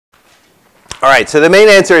All right, so the main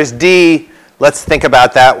answer is D. Let's think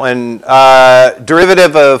about that one.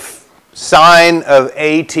 Derivative of sine of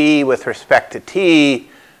AT with respect to t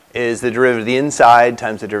is the derivative of the inside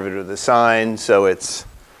times the derivative of the sine. So it's,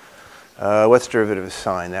 what's derivative of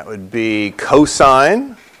sine? That would be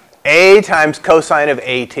cosine. A times cosine of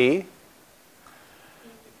AT. If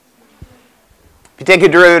you take a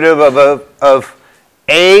derivative of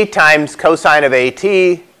A times cosine of AT,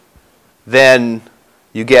 then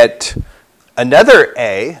you get another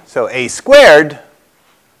A, so A squared,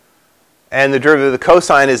 and the derivative of the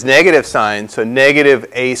cosine is negative sine, so negative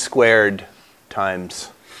A squared times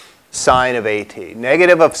sine of AT.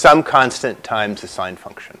 Negative of some constant times the sine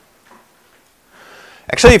function.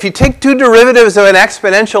 Actually, if you take two derivatives of an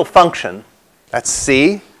exponential function, that's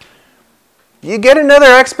C, you get another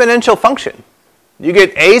exponential function. You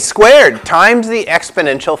get A squared times the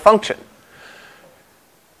exponential function.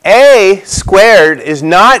 A squared is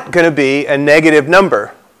not going to be a negative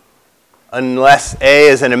number unless A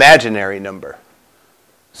is an imaginary number.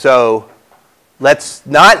 So let's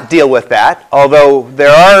not deal with that, although there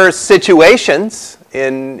are situations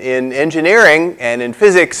in engineering and in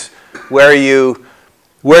physics where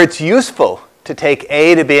it's useful to take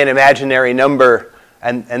A to be an imaginary number,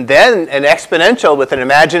 and then an exponential with an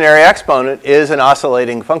imaginary exponent is an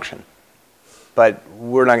oscillating function. But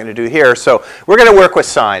we're not going to do here. So we're going to work with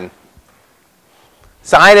sine.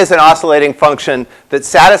 Sine is an oscillating function that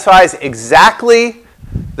satisfies exactly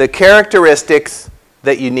the characteristics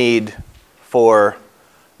that you need for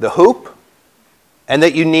the hoop, and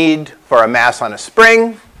that you need for a mass on a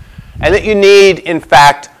spring, and that you need, in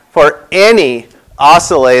fact, for any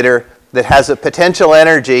oscillator that has a potential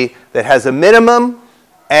energy that has a minimum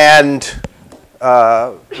and,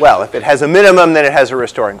 well, if it has a minimum, then it has a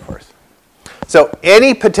restoring force. So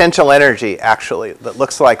any potential energy, actually, that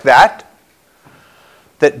looks like that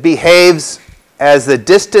behaves as the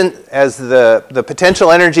distance, as the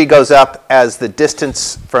potential energy goes up as the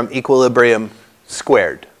distance from equilibrium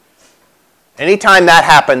squared. Anytime that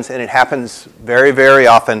happens, and it happens very, very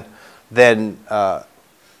often, then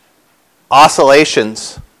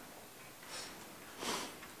oscillations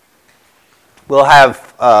will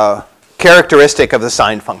have characteristic of the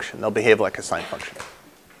sine function. They'll behave like a sine function.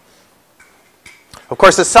 Of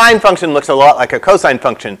course, the sine function looks a lot like a cosine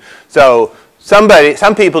function. So some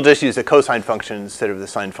people just use a cosine function instead of the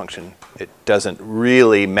sine function. It doesn't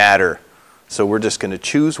really matter. So we're just going to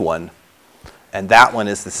choose one. And that one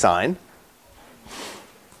is the sine.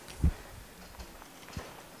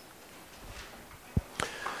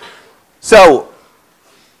 So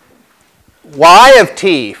y of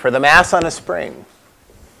t for the mass on a spring.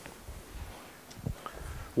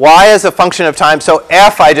 Y is a function of time. So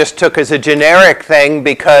f I just took as a generic thing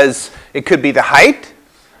because it could be the height.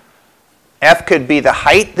 F could be the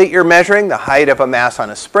height that you're measuring, the height of a mass on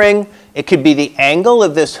a spring. It could be the angle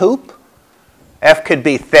of this hoop. F could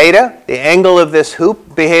be theta. The angle of this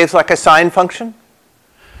hoop behaves like a sine function.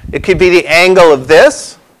 It could be the angle of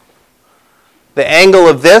this. The angle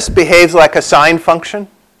of this behaves like a sine function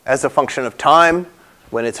as a function of time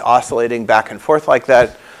when it's oscillating back and forth like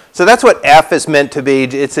that. So that's what F is meant to be.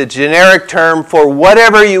 It's a generic term for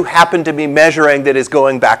whatever you happen to be measuring that is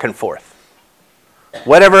going back and forth.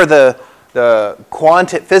 Whatever the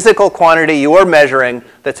physical quantity you're measuring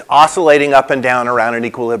that's oscillating up and down around an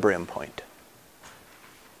equilibrium point.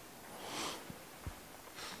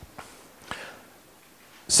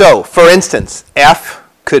 So, for instance, F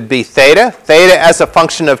could be theta. Theta as a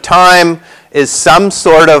function of time is some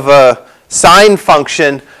sort of a sine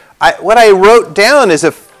function. What I wrote down is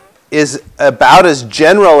about as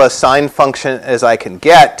general a sine function as I can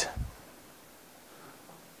get.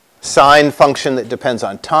 Sine function that depends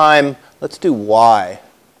on time. Let's do y.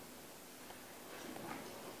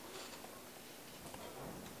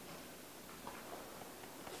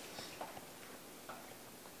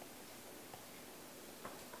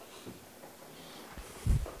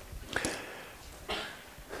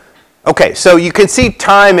 Okay, so you can see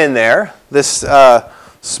time in there. This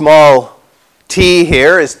small t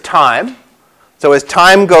here is time. So as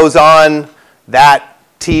time goes on, that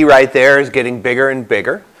t right there is getting bigger and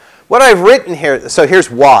bigger. What I've written here, so here's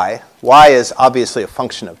y. Y is obviously a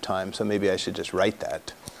function of time, so maybe I should just write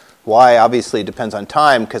that. Y obviously depends on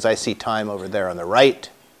time because I see time over there on the right.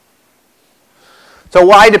 So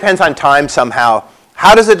y depends on time somehow.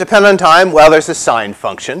 How does it depend on time? Well, there's a sine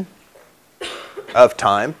function of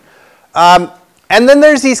time. And then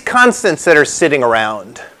there's these constants that are sitting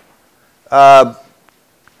around.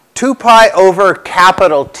 2 pi over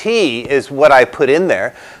capital T is what I put in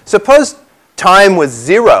there. Suppose time was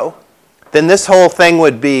 0, then this whole thing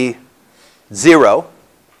would be 0.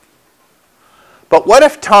 But what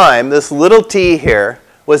if time, this little t here,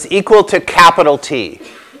 was equal to capital T?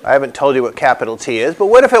 I haven't told you what capital T is, but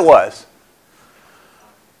what if it was?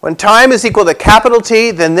 When time is equal to capital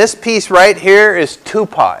T, then this piece right here is 2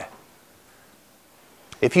 pi.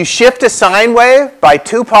 If you shift a sine wave by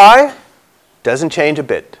 2 pi, doesn't change a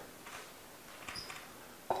bit.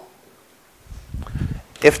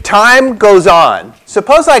 If time goes on,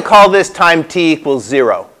 suppose I call this time t equals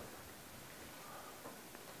 0.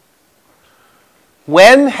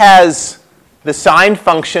 When has the sine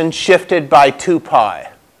function shifted by 2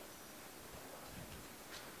 pi?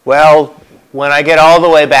 Well, when I get all the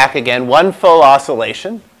way back again, one full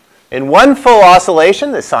oscillation. In one full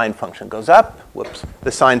oscillation, the sine function goes up. Whoops.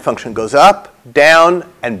 The sine function goes up, down,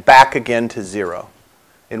 and back again to 0.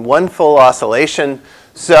 In one full oscillation.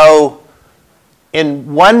 So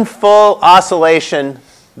in one full oscillation,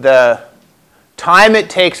 the time it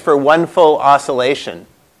takes for one full oscillation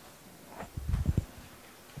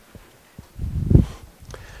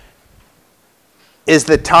is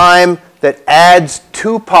the time that adds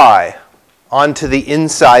 2 pi onto the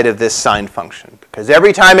inside of this sine function. Because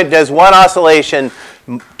every time it does one oscillation,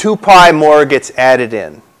 2 pi more gets added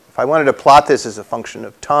in. If I wanted to plot this as a function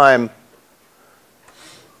of time,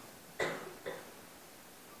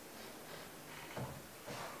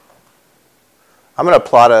 I'm going to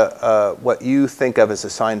plot what you think of as a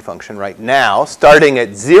sine function right now, starting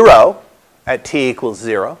at 0 at t equals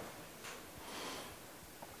 0.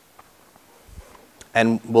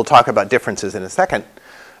 And we'll talk about differences in a second.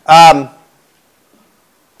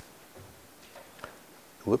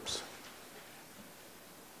 Whoops.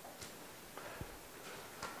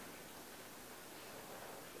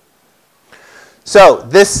 So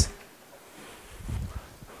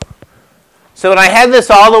when I had this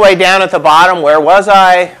all the way down at the bottom, where was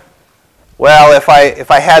I? Well, if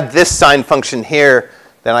I had this sine function here,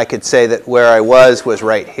 then I could say that where I was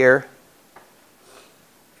right here.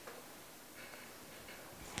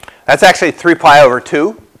 That's actually 3 pi over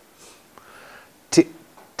 2.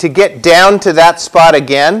 To get down to that spot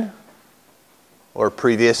again, or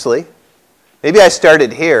previously, maybe I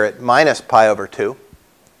started here at minus pi over 2.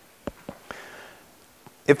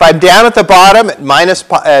 If I'm down at the bottom at minus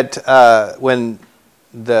pi, when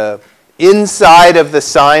the inside of the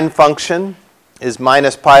sine function is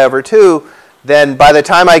minus pi over 2, then by the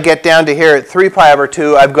time I get down to here at 3 pi over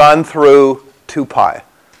 2, I've gone through 2 pi.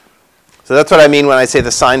 So that's what I mean when I say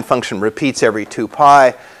the sine function repeats every 2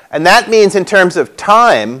 pi. And that means in terms of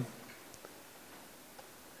time,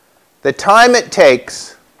 the time it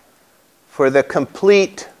takes for the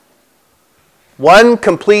one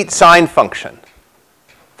complete sine function,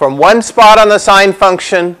 from one spot on the sine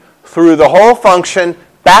function through the whole function,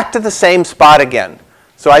 back to the same spot again.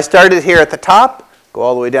 So I started here at the top, go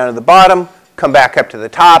all the way down to the bottom, come back up to the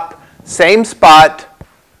top, same spot.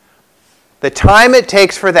 The time it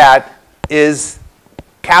takes for that is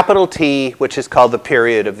capital T, which is called the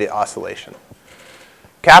period of the oscillation.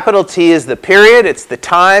 Capital T is the period, it's the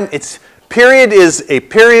time. Period is a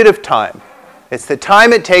period of time. It's the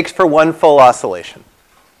time it takes for one full oscillation.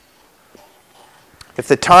 If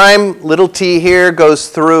the time, little t here, goes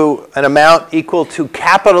through an amount equal to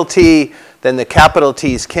capital T, then the capital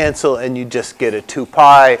T's cancel and you just get a 2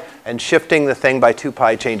 pi, and shifting the thing by 2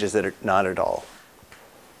 pi changes it not at all.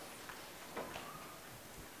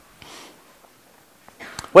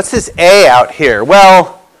 What's this A out here?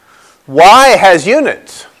 Well, Y has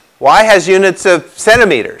units. Y has units of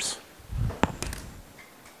centimeters.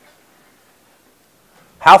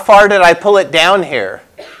 How far did I pull it down here?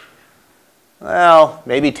 Well,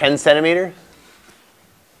 maybe 10 centimeters.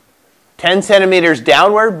 10 centimeters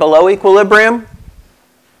downward, below equilibrium.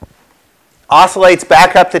 Oscillates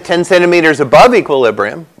back up to 10 centimeters above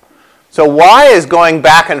equilibrium. So Y is going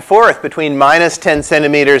back and forth between minus 10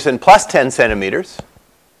 centimeters and plus 10 centimeters.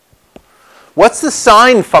 What's the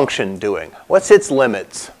sine function doing? What's its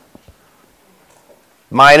limits?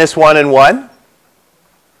 Minus 1 and 1.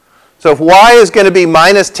 So if Y is going to be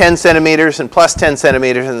minus 10 centimeters and plus 10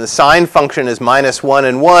 centimeters, and the sine function is minus 1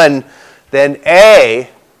 and 1, then A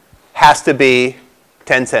has to be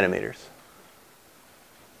 10 centimeters.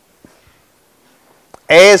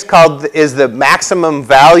 A is the maximum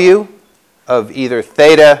value of either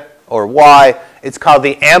theta or Y. It's called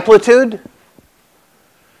the amplitude.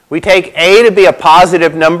 We take A to be a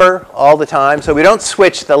positive number all the time, so we don't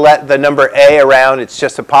switch the number A around. It's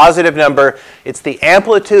just a positive number. It's the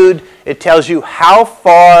amplitude. It tells you how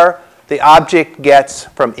far the object gets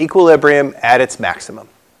from equilibrium at its maximum.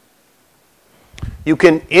 You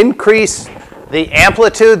can increase the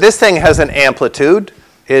amplitude. This thing has an amplitude.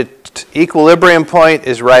 Its equilibrium point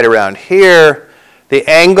is right around here. The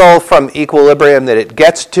angle from equilibrium that it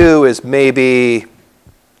gets to is maybe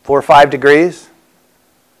 4 or 5 degrees.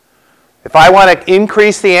 If I want to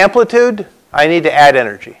increase the amplitude, I need to add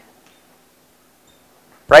energy.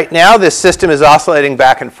 Right now, this system is oscillating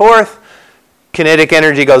back and forth. Kinetic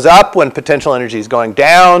energy goes up when potential energy is going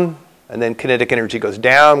down, and then kinetic energy goes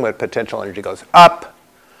down when potential energy goes up.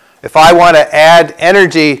 If I want to add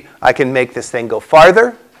energy, I can make this thing go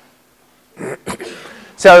farther.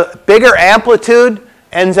 So bigger amplitude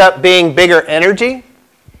ends up being bigger energy.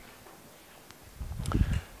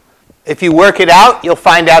 If you work it out, you'll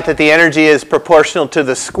find out that the energy is proportional to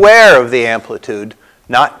the square of the amplitude,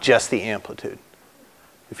 not just the amplitude.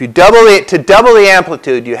 If you double it, to double the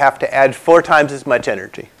amplitude, you have to add 4 times as much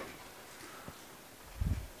energy.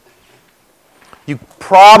 You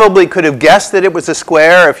probably could have guessed that it was a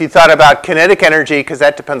square if you thought about kinetic energy, because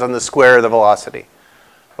that depends on the square of the velocity.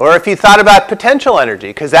 Or if you thought about potential energy,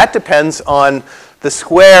 because that depends on the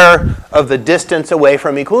square of the distance away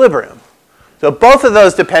from equilibrium. So both of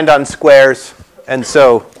those depend on squares, and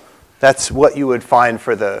so that's what you would find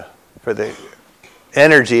for the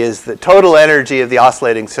energy, is the total energy of the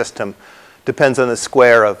oscillating system depends on the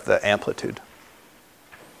square of the amplitude.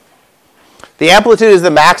 The amplitude is the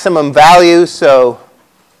maximum value, so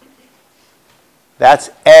that's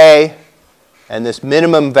A, and this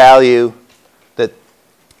minimum value that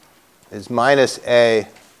is minus A.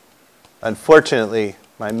 Unfortunately,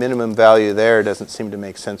 my minimum value there doesn't seem to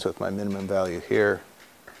make sense with my minimum value here.